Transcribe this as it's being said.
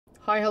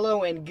Hi,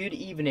 hello, and good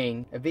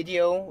evening. A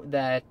video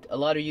that a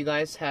lot of you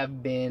guys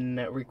have been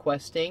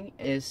requesting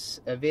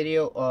is a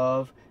video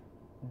of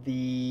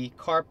the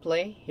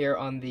CarPlay here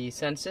on the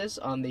Sensus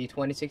on the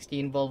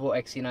 2016 Volvo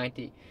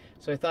XC90.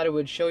 So I thought I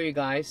would show you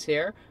guys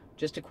here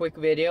just a quick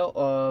video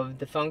of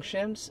the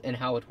functions and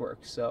how it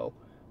works. So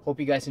hope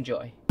you guys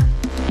enjoy.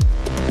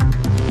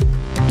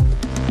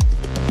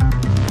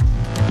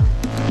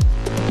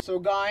 So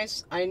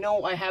guys, I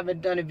know I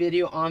haven't done a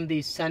video on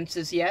the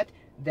Sensus yet.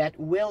 That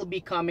will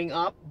be coming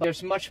up.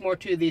 There's much more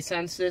to the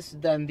Sensus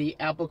than the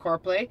Apple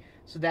CarPlay,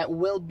 so that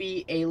will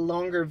be a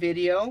longer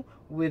video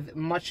with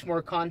much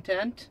more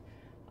content.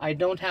 I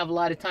don't have a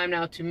lot of time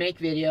now to make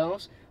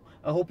videos.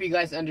 I hope you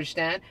guys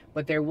understand,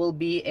 but there will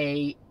be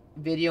a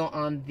video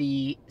on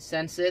the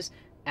Sensus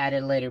at a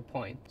later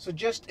point. So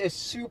just a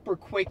super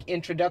quick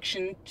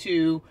introduction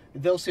to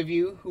those of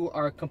you who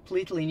are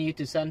completely new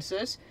to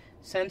Sensus.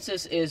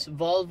 Sensus is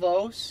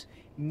Volvo's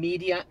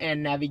media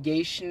and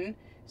navigation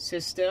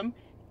system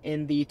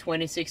in the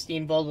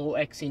 2016 Volvo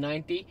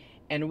XC90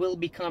 and will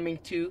be coming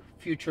to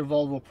future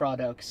Volvo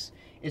products.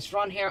 It's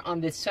run here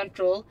on the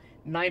central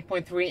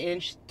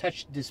 9.3-inch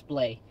touch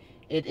display.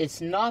 It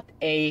is not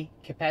a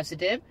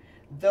capacitive,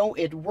 though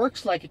it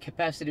works like a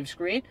capacitive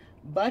screen,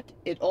 but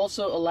it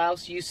also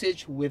allows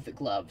usage with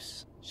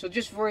gloves. So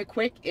just very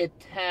quick, it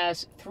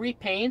has 3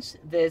 panes: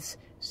 this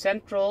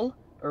central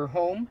or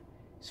home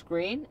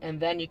screen,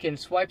 and then you can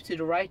swipe to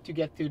the right to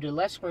get to the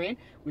left screen,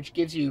 which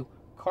gives you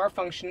car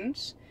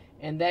functions,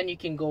 and then you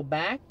can go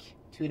back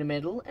to the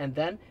middle and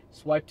then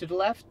swipe to the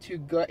left to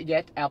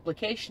get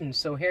applications.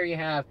 So here you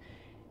have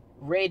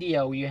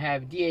radio, you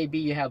have DAB,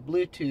 you have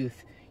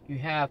Bluetooth, you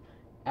have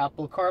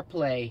Apple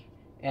CarPlay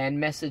and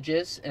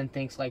messages and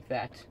things like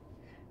that.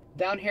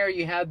 Down here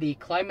you have the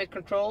climate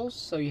controls,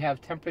 so you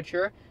have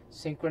temperature,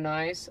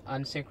 synchronize,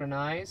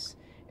 unsynchronize,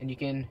 and you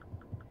can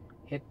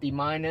hit the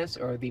minus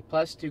or the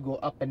plus to go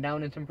up and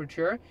down in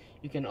temperature.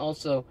 You can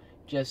also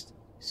just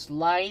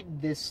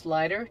slide this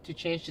slider to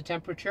change the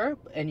temperature,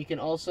 and you can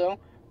also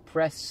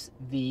press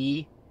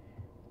the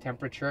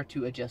temperature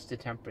to adjust the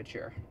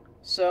temperature.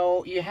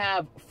 So you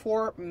have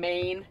 4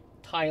 main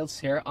tiles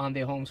here on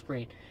the home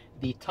screen.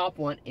 The top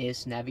one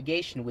is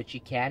navigation, which you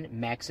can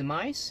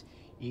maximize,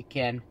 you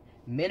can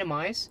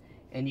minimize,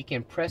 and you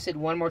can press it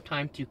one more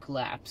time to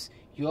collapse.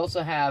 You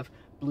also have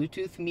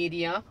Bluetooth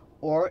media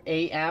or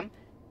AM,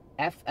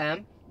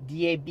 FM,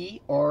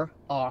 DAB, or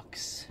aux.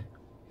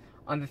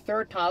 On the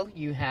third tile,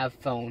 you have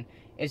phone.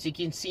 As you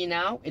can see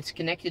now, it's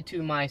connected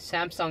to my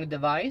Samsung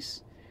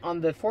device.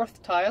 On the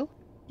fourth tile,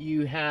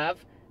 you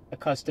have a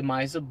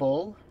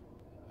customizable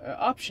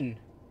option.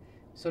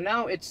 So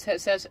now it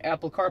says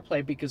Apple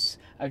CarPlay because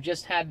I've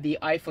just had the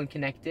iPhone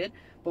connected.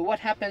 But what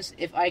happens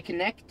if I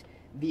connect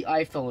the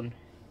iPhone?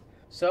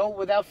 So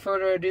without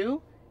further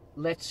ado,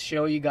 let's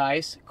show you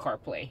guys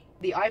CarPlay.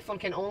 The iPhone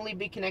can only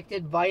be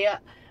connected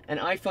via an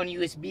iPhone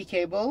USB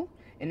cable,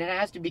 and it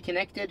has to be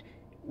connected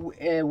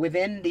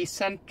within the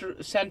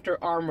center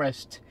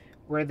armrest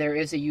where there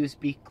is a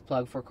USB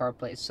plug for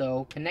CarPlay.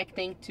 So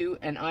connecting to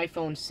an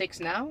iPhone 6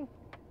 now,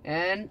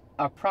 and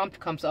a prompt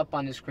comes up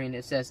on the screen.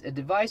 It says a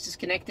device is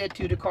connected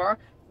to the car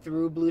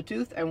through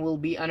Bluetooth and will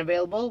be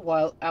unavailable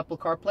while Apple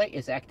CarPlay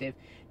is active.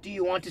 Do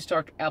you want to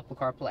start Apple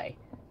CarPlay?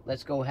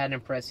 Let's go ahead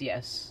and press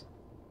yes.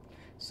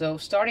 So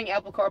starting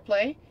Apple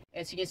CarPlay,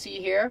 as you can see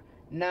here,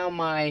 now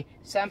my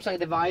Samsung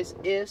device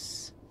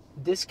is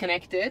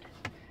disconnected,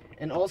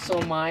 and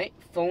also my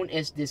phone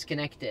is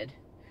disconnected.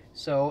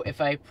 So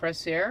if I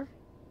press here,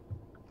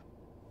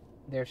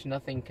 there's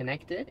nothing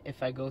connected.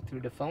 If I go through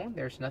the phone,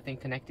 there's nothing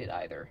connected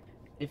either.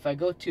 If I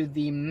go to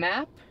the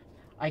map,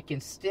 I can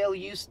still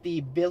use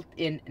the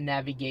built-in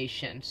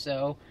navigation.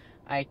 So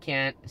I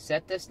can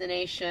set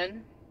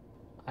destination,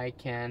 I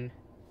can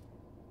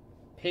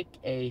pick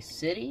a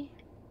city,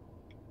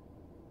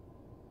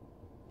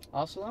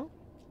 Oslo,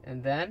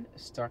 and then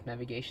start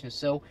navigation.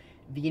 So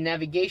the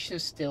navigation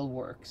still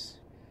works.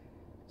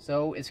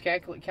 So it's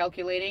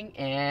calculating,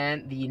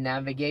 and the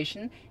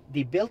navigation,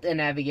 the built-in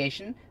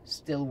navigation,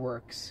 still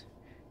works,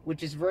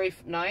 which is very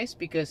nice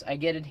because I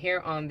get it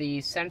here on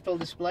the central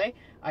display.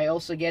 I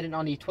also get it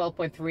on the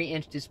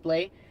 12.3-inch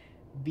display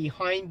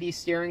behind the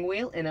steering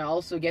wheel, and I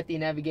also get the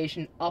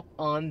navigation up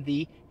on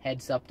the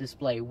heads-up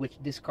display, which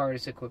this car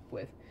is equipped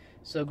with.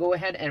 So go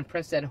ahead and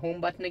press that home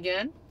button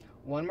again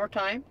one more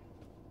time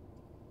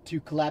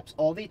to collapse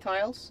all the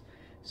tiles.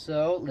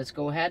 So let's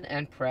go ahead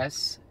and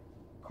press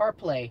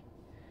CarPlay.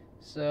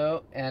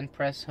 So, and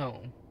press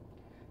home.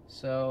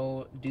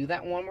 So do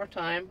that one more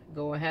time.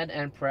 Go ahead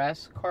and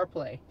press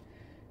CarPlay.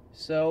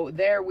 So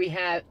there we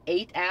have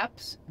 8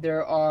 apps.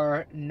 There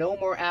are no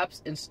more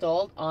apps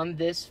installed on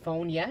this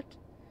phone yet,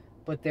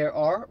 but there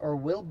are or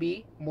will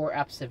be more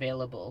apps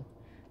available.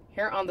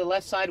 Here on the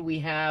left side we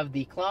have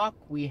the clock,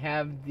 we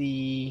have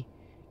the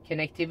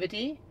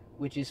connectivity,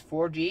 which is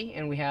 4G,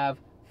 and we have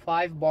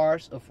 5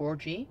 bars of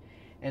 4G,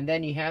 and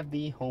then you have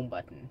the home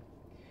button.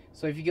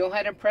 So if you go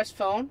ahead and press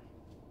phone,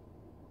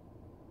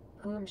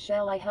 whom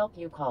shall I help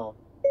you call?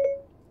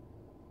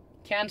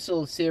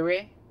 Cancel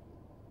Siri.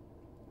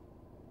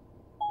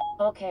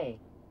 Okay.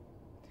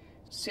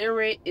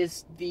 Siri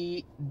is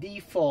the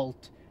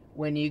default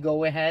when you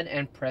go ahead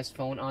and press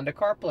phone on the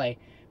CarPlay.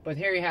 But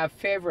here you have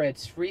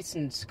favorites,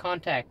 recents,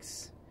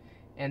 contacts,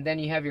 and then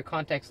you have your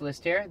contacts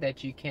list here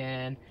that you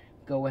can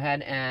go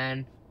ahead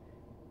and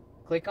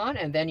click on,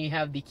 and then you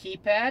have the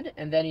keypad,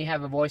 and then you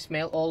have a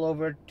voicemail all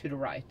over to the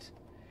right.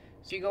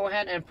 So you go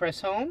ahead and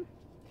press home,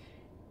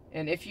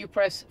 and if you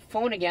press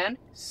phone again,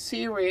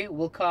 Siri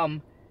will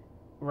come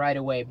right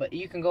away. But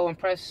you can go and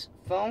press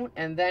phone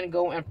and then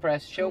go and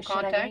press show Who should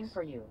I ring contacts,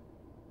 for you?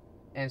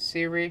 and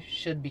Siri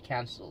should be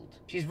cancelled.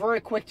 She's very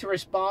quick to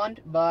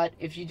respond, but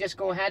if you just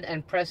go ahead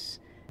and press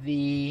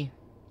the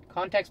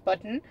contacts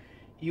button,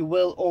 you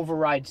will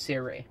override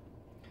Siri.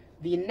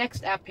 The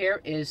next app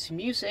here is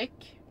music,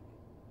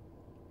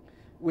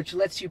 which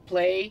lets you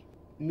play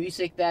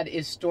music that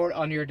is stored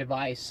on your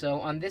device.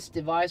 So on this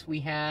device we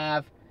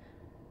have,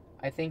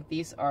 I think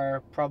these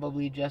are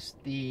probably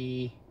just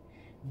the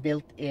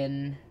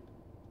built-in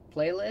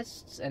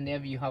playlists, and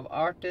then you have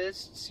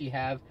artists, you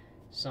have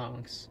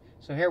songs.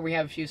 So here we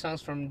have a few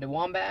songs from the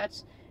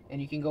Wombats,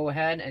 and you can go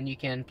ahead and you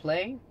can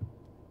play,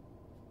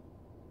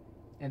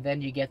 and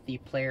then you get the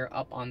player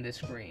up on the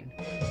screen.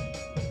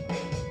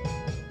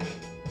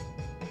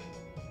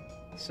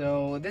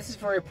 So this is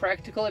very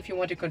practical if you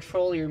want to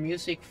control your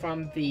music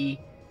from the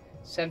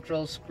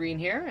central screen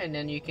here, and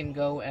then you can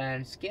go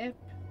and skip,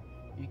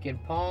 you can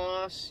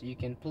pause, you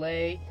can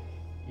play,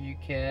 you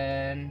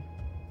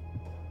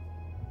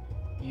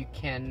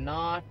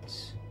cannot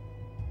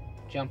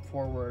jump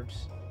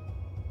forwards.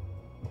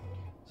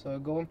 So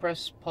go and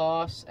press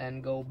pause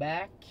and go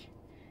back,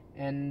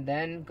 and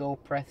then go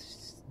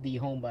press the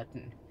home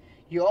button.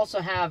 You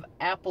also have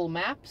Apple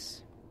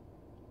Maps,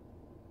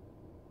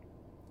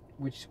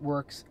 which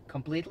works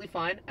completely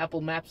fine.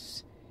 Apple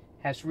Maps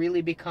has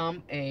really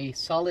become a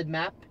solid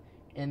map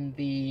in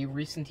the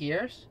recent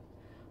years.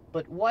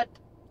 But what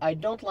I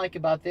don't like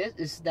about this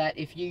is that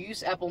if you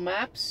use Apple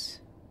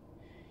Maps,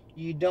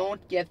 you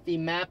don't get the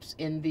maps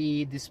in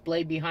the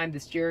display behind the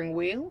steering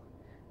wheel.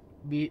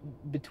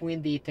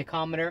 Between the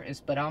tachometer and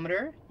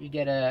speedometer, you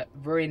get a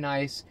very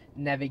nice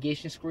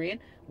navigation screen.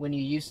 When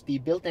you use the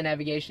built-in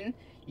navigation,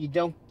 you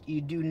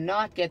do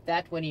not get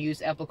that when you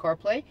use Apple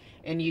CarPlay,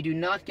 and you do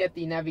not get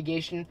the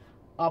navigation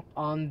up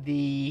on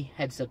the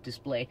heads-up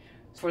display.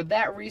 For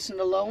that reason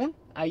alone,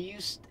 I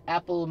used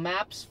Apple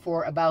Maps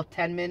for about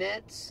 10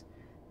 minutes,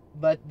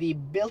 but the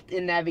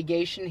built-in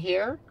navigation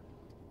here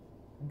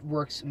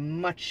works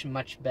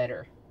much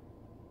better.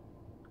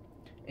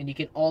 And you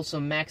can also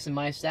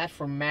maximize that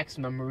for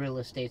maximum real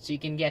estate. So you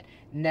can get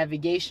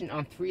navigation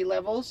on 3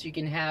 levels. You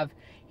can have,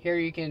 here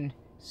you can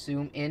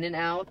zoom in and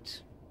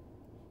out.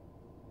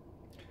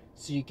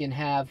 So you can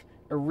have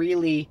a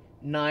really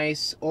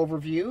nice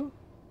overview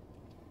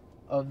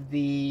of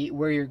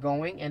where you're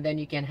going. And then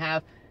you can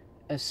have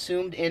a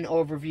zoomed in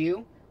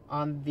overview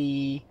on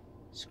the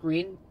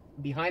screen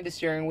behind the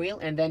steering wheel.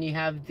 And then you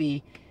have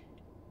the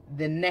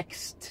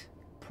next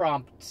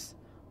prompts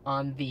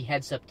on the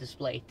heads-up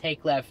display.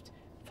 Take left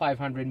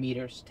 500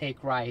 meters,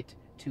 take right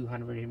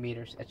 200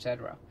 meters,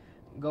 etc.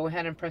 Go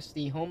ahead and press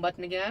the home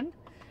button again.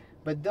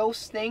 But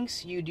those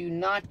things you do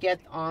not get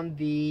on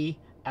the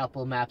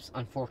Apple Maps,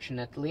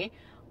 unfortunately,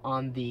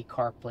 on the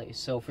CarPlay.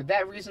 So for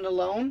that reason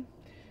alone,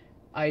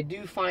 I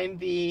do find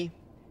the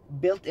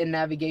built-in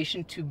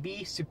navigation to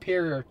be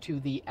superior to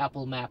the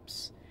Apple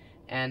Maps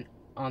and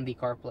on the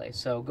CarPlay.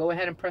 So go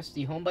ahead and press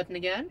the home button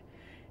again.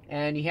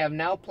 And you have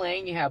now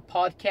playing, you have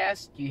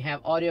podcasts, you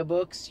have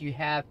audiobooks, you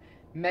have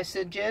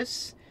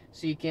messages.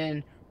 So you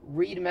can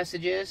read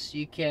messages,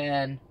 you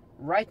can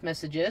write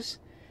messages.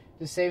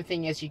 The same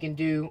thing as you can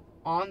do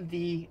on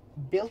the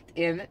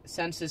built-in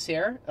Sensus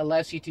here,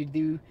 allows you to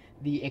do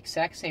the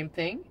exact same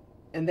thing.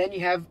 And then you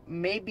have,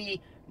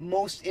 maybe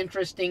most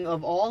interesting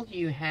of all,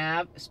 you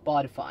have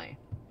Spotify.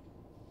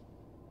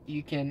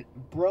 You can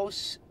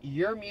browse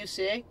your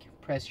music,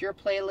 press your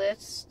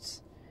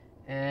playlists,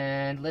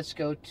 and let's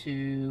go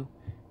to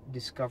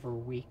Discover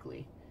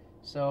Weekly.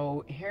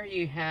 So here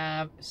you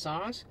have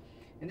songs.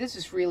 And this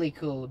is really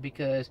cool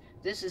because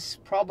this is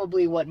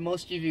probably what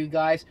most of you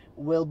guys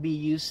will be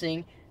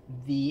using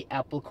the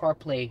Apple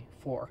CarPlay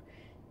for.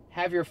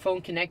 Have your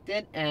phone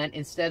connected, and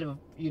instead of,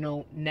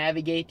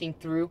 navigating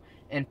through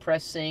and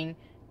pressing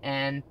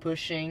and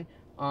pushing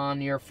on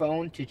your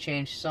phone to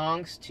change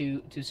songs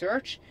to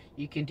search,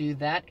 you can do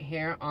that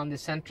here on the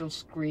central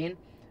screen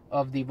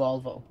of the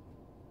Volvo.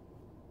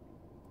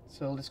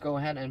 So let's go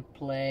ahead and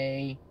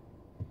play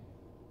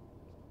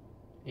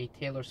a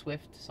Taylor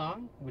Swift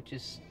song, which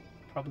is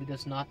probably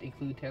does not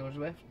include Taylor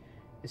Swift.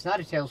 It's not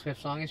a Taylor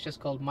Swift song, it's just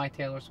called My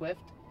Taylor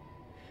Swift.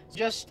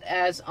 Just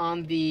as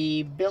on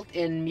the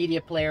built-in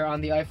media player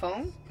on the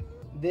iPhone,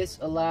 this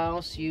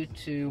allows you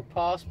to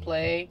pause,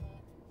 play,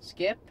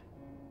 skip,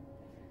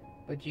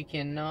 but you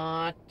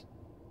cannot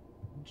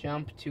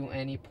jump to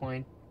any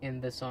point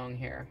in the song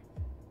here.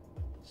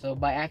 So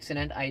by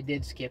accident I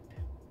did skip.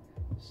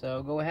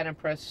 So go ahead and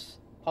press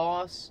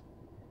pause,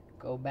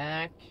 go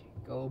back,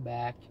 go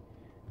back,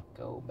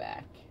 go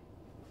back.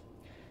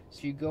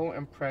 So you go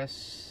and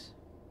press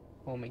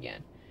home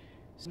again.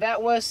 So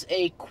that was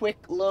a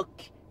quick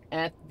look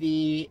at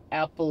the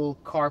Apple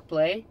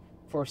CarPlay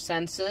for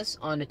Sensus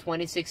on the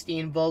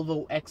 2016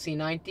 Volvo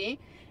XC90.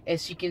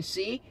 As you can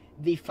see,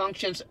 the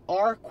functions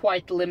are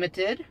quite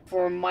limited.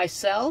 For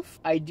myself,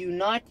 I do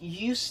not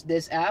use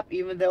this app,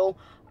 even though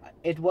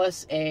it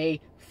was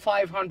a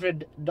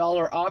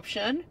 $500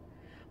 option.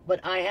 But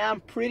I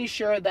am pretty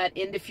sure that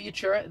in the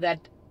future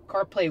that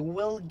CarPlay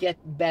will get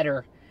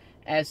better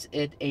as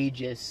it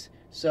ages.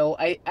 So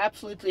I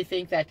absolutely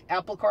think that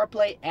Apple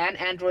CarPlay and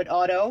Android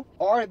Auto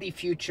are the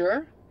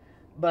future.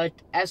 But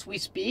as we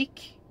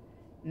speak,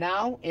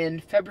 now in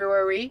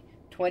February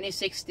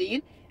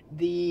 2016,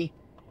 the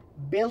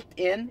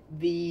built-in,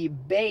 the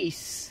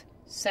base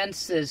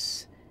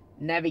Sensus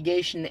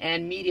navigation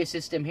and media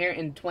system here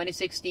in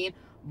 2016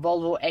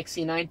 Volvo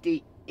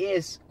XC90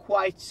 is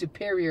quite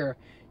superior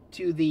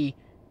to the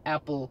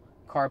Apple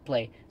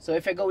CarPlay. So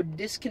if I go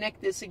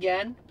disconnect this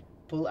again,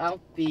 pull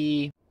out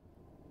the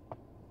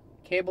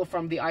cable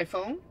from the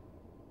iPhone,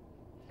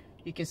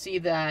 you can see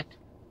that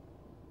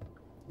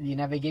the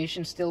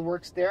navigation still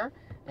works there,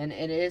 and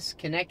it is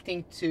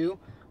connecting to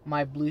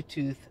my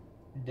Bluetooth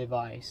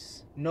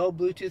device. No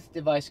Bluetooth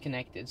device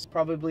connected. So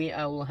probably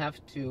I will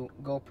have to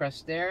go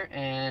press there,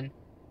 and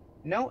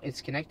no,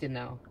 it's connected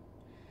now.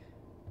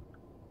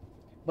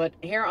 But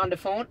here on the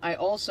phone, I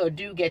also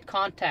do get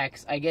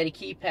contacts. I get a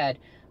keypad.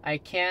 I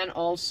can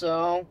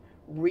also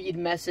read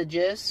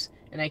messages,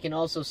 and I can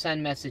also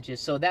send messages.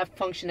 So that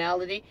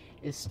functionality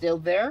is still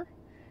there.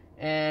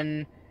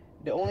 And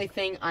the only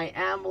thing I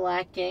am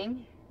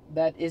lacking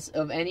that is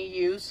of any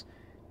use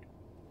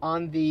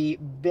on the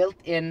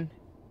built-in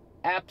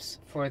apps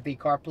for the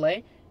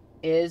CarPlay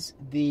is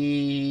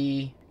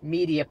the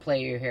media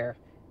player here.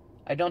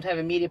 I don't have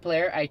a media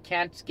player. I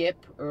can't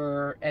skip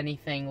or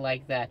anything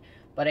like that.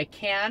 But I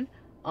can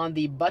on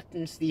the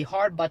buttons, the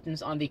hard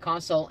buttons on the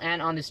console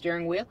and on the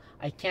steering wheel,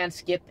 I can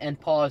skip and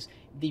pause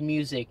the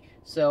music.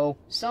 So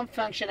some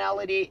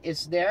functionality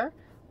is there,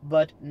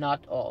 but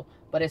not all.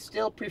 But I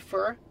still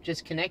prefer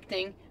just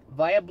connecting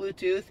via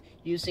Bluetooth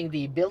using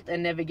the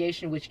built-in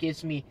navigation, which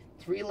gives me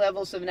 3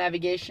 levels of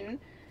navigation,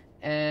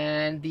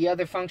 and the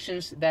other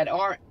functions that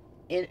are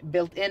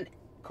built in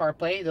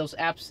CarPlay, those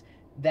apps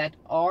that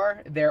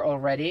are there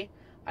already,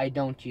 I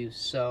don't use.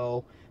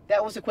 So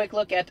that was a quick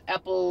look at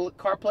Apple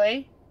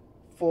CarPlay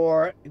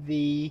for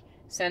the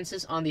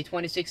Sensus on the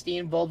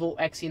 2016 Volvo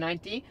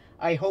XC90.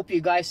 I hope you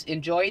guys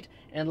enjoyed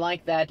and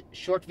liked that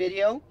short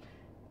video.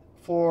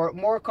 For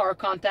more car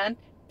content,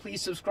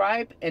 please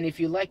subscribe, and if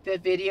you liked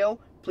that video,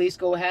 please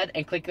go ahead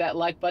and click that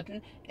like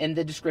button in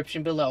the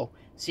description below.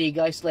 See you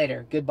guys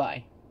later.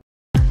 Goodbye.